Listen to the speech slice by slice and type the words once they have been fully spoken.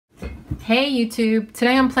Hey YouTube!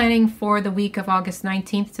 Today I'm planning for the week of August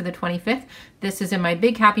 19th to the 25th. This is in my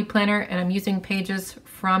Big Happy Planner and I'm using pages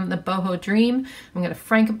from the Boho Dream. I'm going to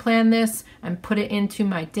Franken-plan this and put it into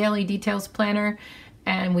my Daily Details Planner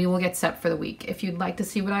and we will get set for the week. If you'd like to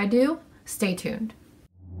see what I do, stay tuned.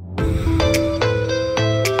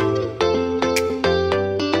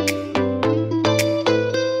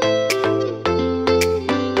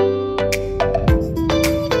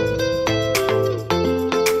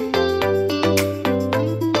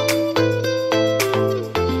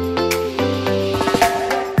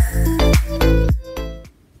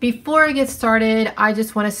 Before I get started, I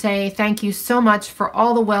just want to say thank you so much for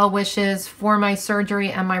all the well wishes for my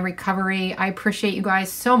surgery and my recovery. I appreciate you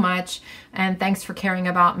guys so much, and thanks for caring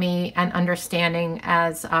about me and understanding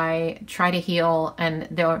as I try to heal.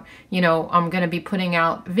 And I'm going to be putting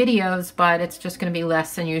out videos, but it's just going to be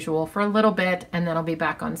less than usual for a little bit, and then I'll be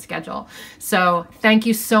back on schedule. So thank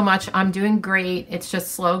you so much. I'm doing great. It's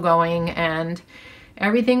just slow going, and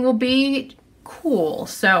everything will be cool.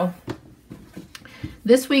 So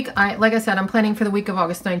this week, like I said, I'm planning for the week of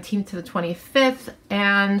August 19th to the 25th,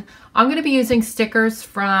 and I'm going to be using stickers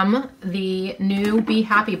from the new Be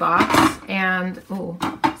Happy box, and, oh,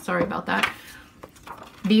 sorry about that,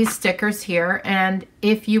 these stickers here. And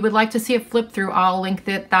if you would like to see a flip through, I'll link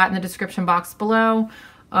that in the description box below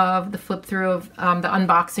of the flip through of the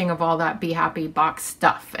unboxing of all that Be Happy box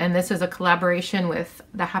stuff. And this is a collaboration with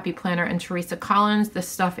the Happy Planner and Teresa Collins. This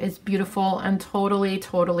stuff is beautiful and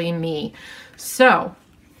totally me. So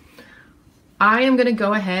I am going to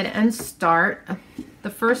go ahead and start. The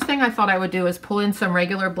first thing I thought I would do is pull in some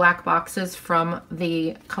regular black boxes from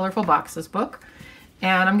the Colorful Boxes book.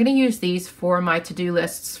 And I'm going to use these for my to-do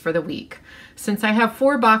lists for the week. Since I have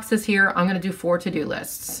 4 boxes here, I'm going to do 4 to-do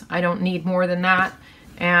lists. I don't need more than that.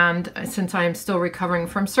 And since I'm still recovering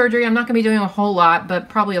from surgery, I'm not going to be doing a whole lot, but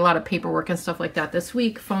probably a lot of paperwork and stuff like that this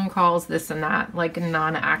week, phone calls, this and that, like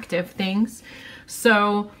non-active things.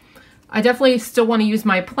 So I definitely still want to use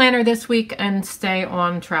my planner this week and stay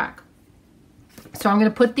on track. So I'm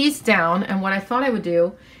going to put these down, and what I thought I would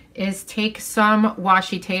do is take some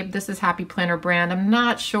washi tape. This is Happy Planner brand. I'm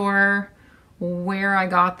not sure where I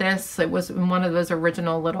got this. It was in one of those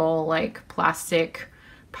original little like plastic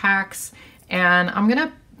packs. And I'm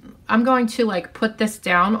going to like put this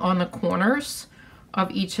down on the corners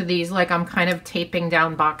of each of these, like I'm kind of taping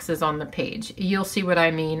down boxes on the page. You'll see what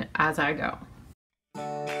I mean as I go.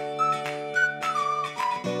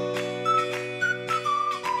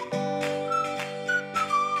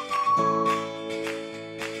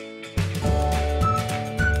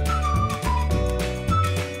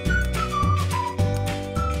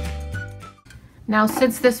 Now,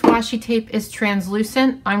 since this washi tape is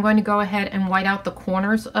translucent, I'm going to go ahead and white out the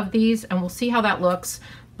corners of these, and we'll see how that looks.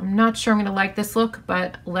 I'm not sure I'm going to like this look,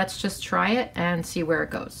 but let's just try it and see where it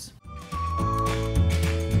goes.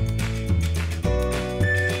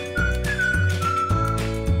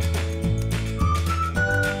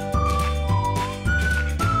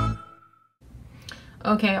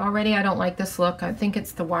 Okay, already I don't like this look. I think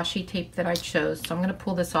it's the washi tape that I chose, so I'm going to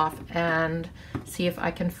pull this off and see if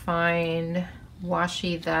I can find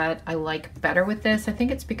washi that I like better with this. I think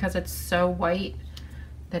it's because it's so white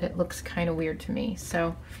that it looks kind of weird to me.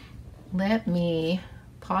 So let me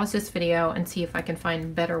pause this video and see if I can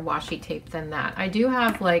find better washi tape than that. I do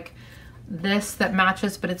have like this that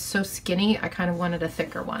matches, but it's so skinny, I kind of wanted a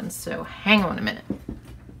thicker one. So hang on a minute.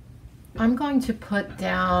 I'm going to put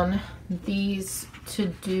down these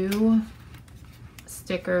to-do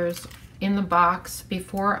stickers in the box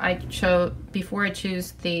before I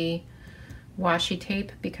choose the washi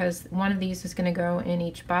tape, because one of these is going to go in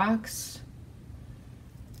each box.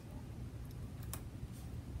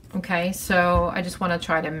 Okay, so I just want to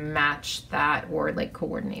try to match that or like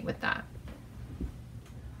coordinate with that.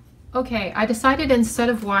 Okay, I decided instead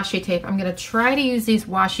of washi tape, I'm going to try to use these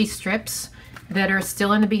washi strips that are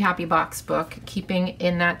still in the Be Happy box book, keeping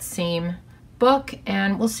in that same book,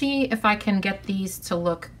 and we'll see if I can get these to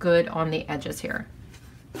look good on the edges here.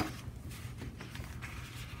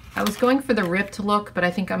 I was going for the ripped look, but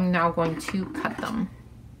I think I'm now going to cut them.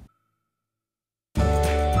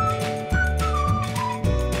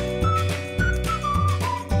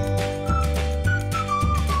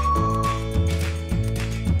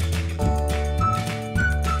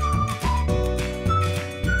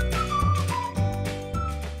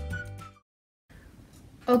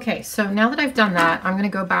 Okay, so now that I've done that, I'm going to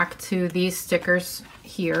go back to these stickers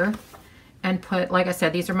here and put, like I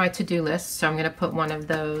said, these are my to-do lists, so I'm going to put one of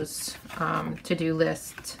those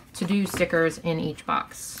to-do stickers in each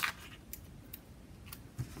box.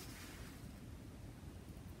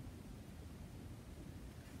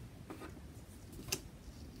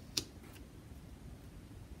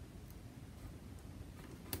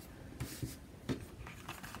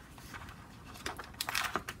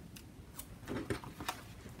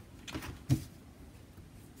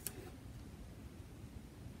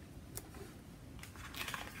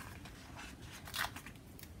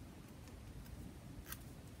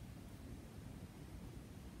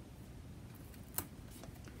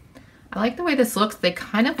 I like the way this looks. They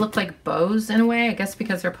kind of look like bows in a way, I guess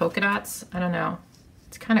because they're polka dots. I don't know.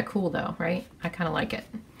 It's kind of cool though, right? I kind of like it.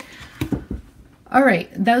 All right,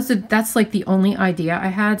 that's like the only idea I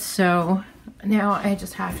had. So now I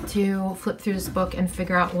just have to flip through this book and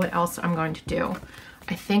figure out what else I'm going to do.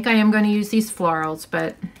 I think I am going to use these florals,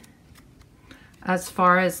 but as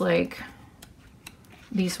far as like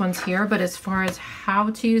these ones here, but as far as how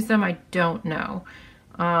to use them, I don't know.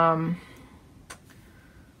 Let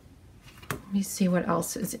me see what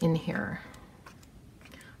else is in here.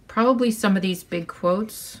 Probably some of these big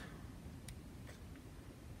quotes.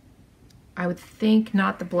 I would think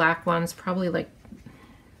not the black ones, probably like,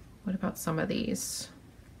 what about some of these?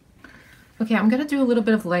 Okay, I'm gonna do a little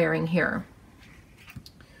bit of layering here.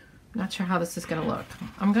 Not sure how this is gonna look.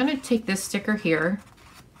 I'm gonna take this sticker here,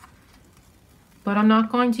 but I'm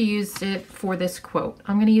not going to use it for this quote.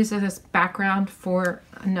 I'm gonna use it as background for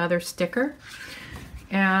another sticker.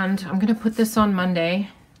 And I'm gonna put this on Monday,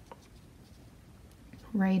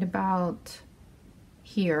 right about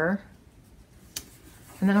here.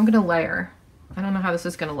 And then I'm gonna layer. I don't know how this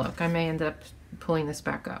is gonna look. I may end up pulling this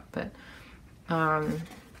back up, but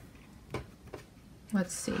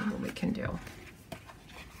let's see what we can do.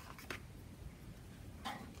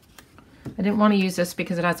 I didn't want to use this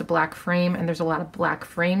because it has a black frame and there's a lot of black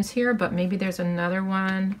frames here, but maybe there's another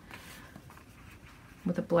one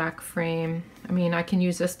with a black frame. I mean, I can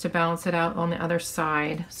use this to balance it out on the other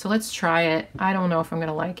side. So let's try it. I don't know if I'm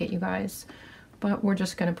gonna like it, you guys, but we're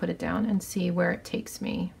just gonna put it down and see where it takes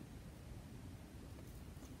me.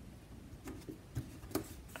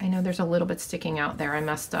 I know there's a little bit sticking out there. I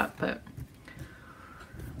messed up, but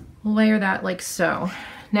we'll layer that like so.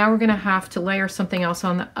 Now we're gonna have to layer something else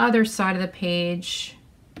on the other side of the page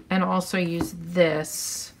and also use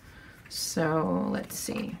this. So let's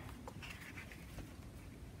see.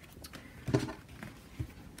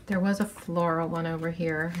 There was a floral one over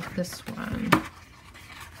here, this one.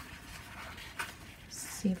 Let's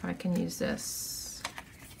see if I can use this.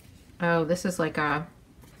 Oh, this is like a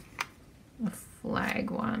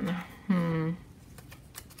flag one.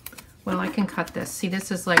 Well, I can cut this. See,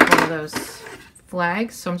 this is like one of those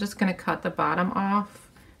flags, so I'm just gonna cut the bottom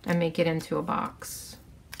off and make it into a box.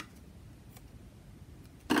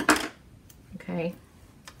 Okay.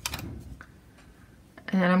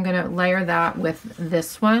 And then I'm gonna layer that with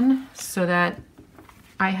this one so that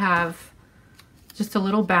I have just a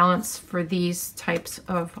little balance for these types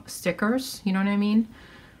of stickers, you know what I mean?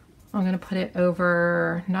 I'm gonna put it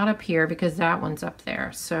over, not up here because that one's up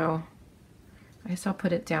there, so I guess I'll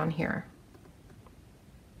put it down here.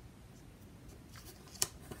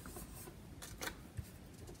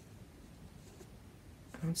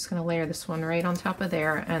 I'm just gonna layer this one right on top of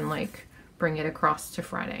there and like bring it across to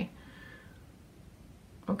Friday.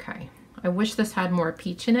 Okay, I wish this had more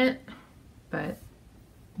peach in it, but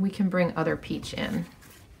we can bring other peach in.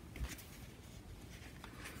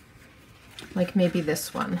 Like maybe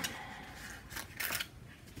this one.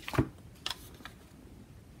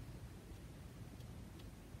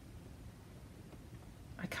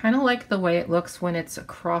 I kind of like the way it looks when it's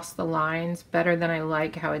across the lines better than I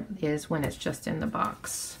like how it is when it's just in the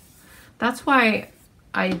box. That's why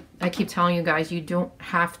I keep telling you guys, you don't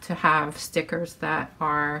have to have stickers that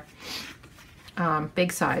are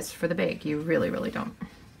big size for the big. You really, really don't.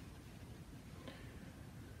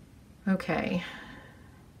 Okay,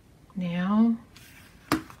 now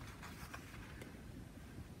I'm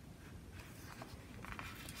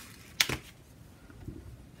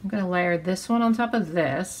gonna layer this one on top of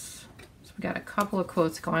this. So we got a couple of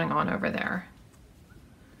quotes going on over there.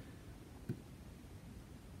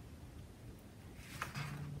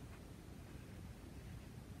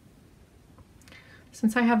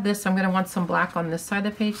 Since I have this, I'm going to want some black on this side of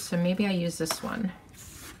the page, so maybe I use this one.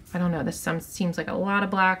 I don't know, this seems like a lot of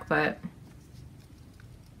black, but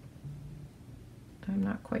I'm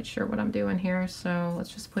not quite sure what I'm doing here, so let's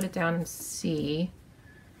just put it down and see.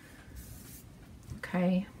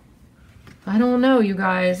 Okay. I don't know, you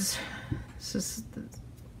guys. This is,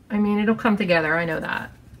 I mean, it'll come together, I know that.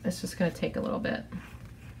 It's just going to take a little bit.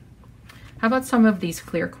 How about some of these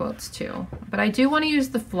clear quotes too? But I do want to use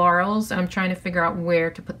the florals, and I'm trying to figure out where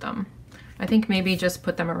to put them. I think maybe just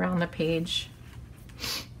put them around the page.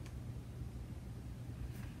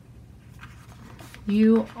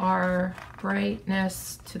 You are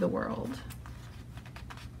brightness to the world.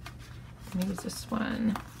 Maybe it's this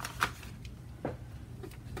one.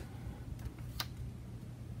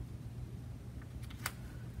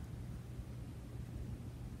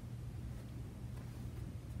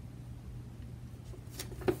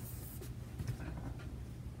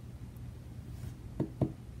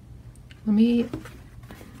 Let me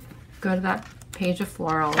go to that page of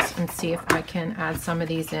florals and see if I can add some of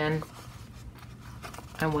these in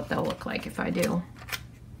and what they'll look like if I do.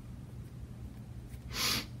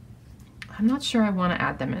 I'm not sure I want to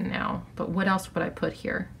add them in now, but what else would I put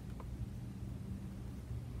here?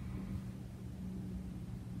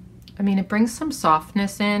 I mean, it brings some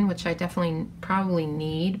softness in, which I definitely probably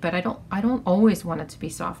need, but I don't always want it to be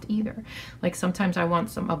soft either. Like sometimes I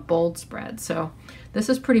want a bold spread. So this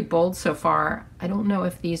is pretty bold so far. I don't know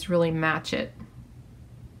if these really match it.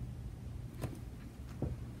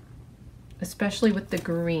 Especially with the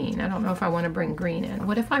green. I don't know if I want to bring green in.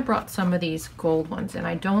 What if I brought some of these gold ones in?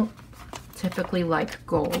 I don't typically like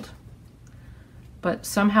gold, but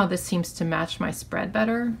somehow this seems to match my spread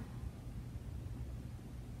better.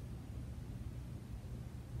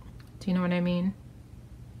 Do you know what I mean?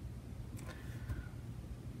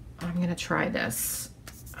 I'm gonna try this.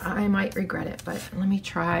 I might regret it, but let me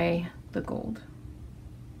try the gold.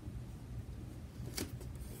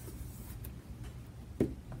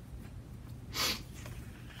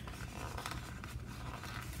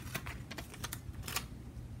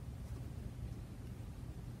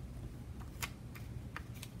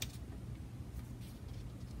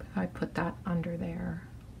 If I put that under there.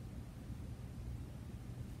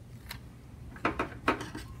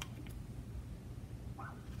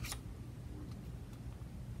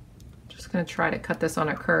 Going to try to cut this on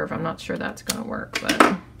a curve. I'm not sure that's going to work,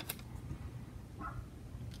 but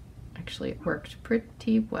actually it worked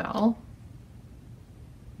pretty well.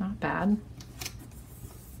 Not bad.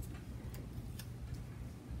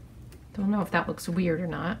 Don't know if that looks weird or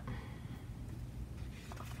not.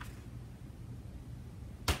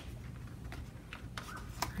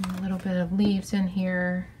 And a little bit of leaves in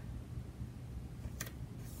here.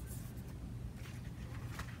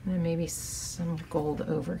 And then maybe some gold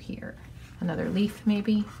over here. Another leaf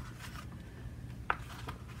maybe.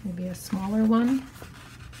 Maybe a smaller one.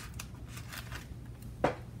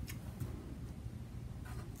 Put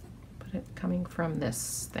it coming from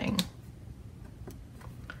this thing.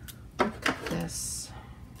 Look at this.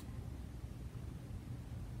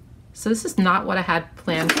 So this is not what I had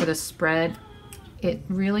planned for the spread. It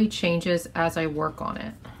really changes as I work on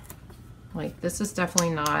it. Like this is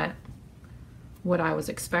definitely not what I was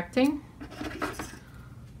expecting.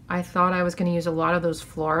 I thought I was going to use a lot of those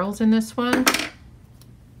florals in this one,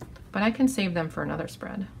 but I can save them for another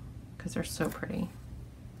spread because they're so pretty.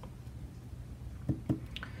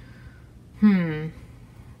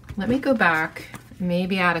 Let me go back,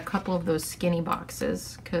 maybe add a couple of those skinny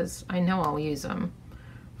boxes because I know I'll use them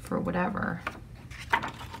for whatever.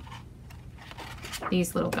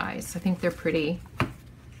 These little guys, I think they're pretty.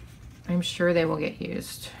 I'm sure they will get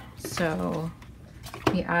used. So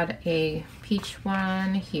we add a peach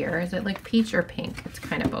one here. Is it like peach or pink? It's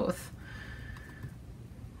kind of both.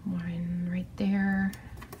 One right there.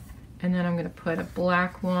 And then I'm going to put a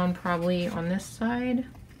black one probably on this side.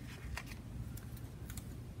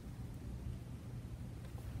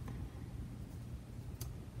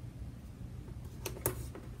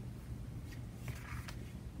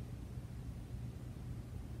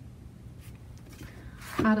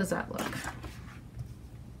 How does that look?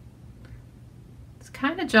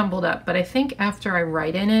 Kind of jumbled up, but I think after I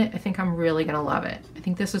write in it, I think I'm really gonna love it. I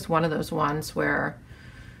think this is one of those ones where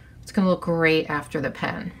it's gonna look great after the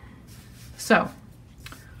pen. So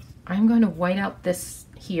I'm going to white out this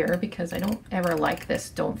here because I don't ever like this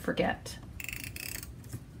don't forget.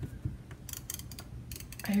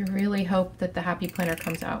 I really hope that the Happy Planner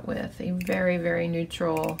comes out with a very, very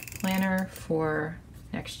neutral planner for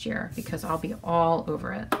next year because I'll be all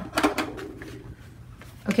over it.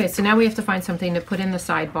 Okay, so now we have to find something to put in the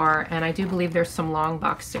sidebar, and I do believe there's some long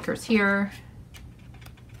box stickers here.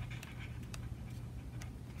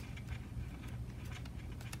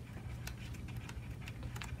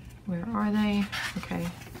 Where are they? Okay,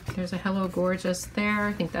 there's a Hello Gorgeous there.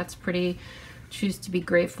 I think that's pretty. Choose to be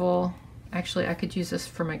grateful. Actually, I could use this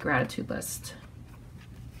for my gratitude list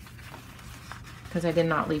because I did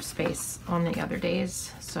not leave space on the other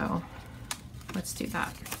days, so let's do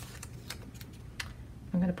that.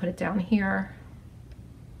 I'm going to put it down here.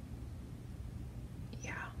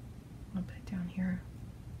 Yeah, I'll put it down here.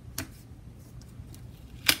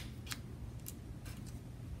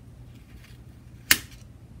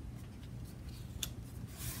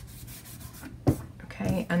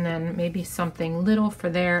 Okay, and then maybe something little for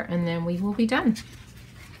there, and then we will be done.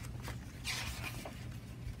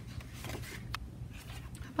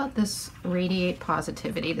 How about this Radiate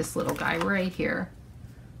Positivity, this little guy right here?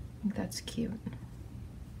 I think that's cute.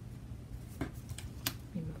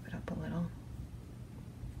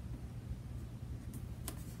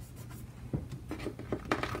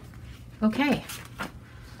 Okay.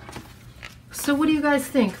 So what do you guys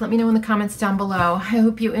think? Let me know in the comments down below. I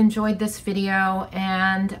hope you enjoyed this video,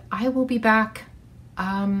 and I will be back.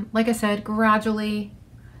 Like I said, gradually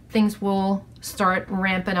things will start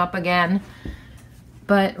ramping up again.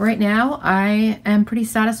 But right now I am pretty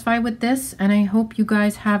satisfied with this, and I hope you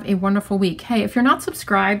guys have a wonderful week. Hey, if you're not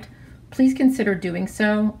subscribed, please consider doing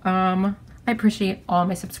so. I appreciate all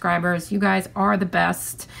my subscribers. You guys are the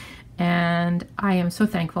best, and I am so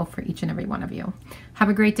thankful for each and every one of you. Have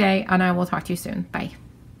a great day, and I will talk to you soon. Bye.